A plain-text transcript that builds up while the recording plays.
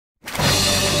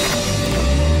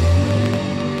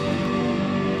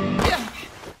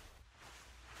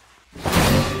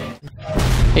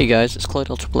Hey guys, it's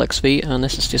CloudLXV, and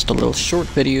this is just a little short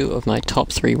video of my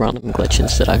top 3 random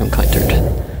glitches that I've encountered.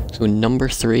 So number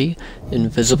 3,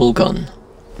 Invisible Gun.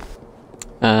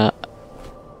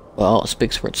 Well, it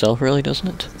speaks for itself really, doesn't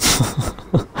it?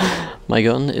 My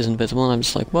gun is invisible and I'm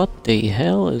just like, what the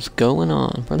hell is going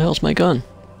on? Where the hell's my gun?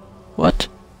 What?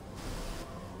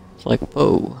 It's like,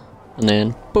 whoa. And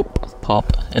then, boop,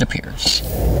 pop, it appears.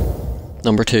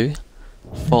 Number 2,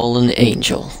 Fallen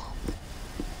Angel.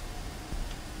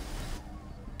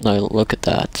 Now look at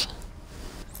that.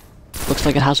 Looks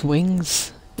like it has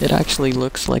wings. It actually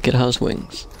looks like it has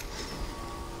wings.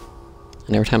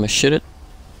 And every time I shoot it,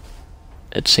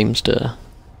 it seems to,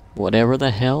 whatever the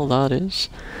hell that is,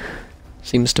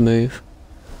 seems to move.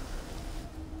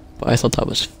 But I thought that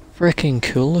was freaking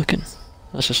cool looking.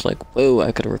 I was just like, whoa,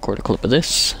 I could record a clip of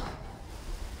this.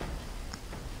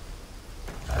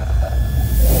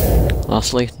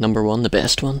 Lastly, number 1, the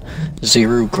best one,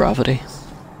 Zero Gravity.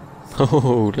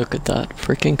 Oh, look at that,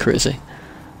 freaking crazy.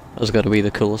 That's gotta be the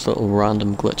coolest little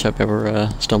random glitch I've ever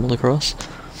stumbled across.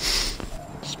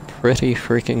 It's pretty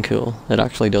freaking cool. It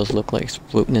actually does look like it's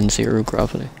floating in zero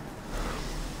gravity.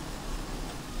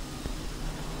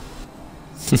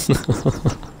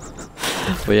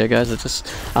 But yeah guys,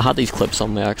 I had these clips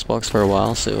on my Xbox for a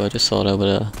while, so I just thought I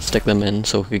would stick them in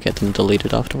so we could get them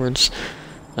deleted afterwards.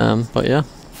 But yeah,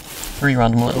 3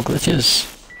 random little glitches.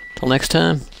 Till next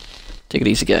time. Take it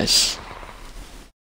easy, guys.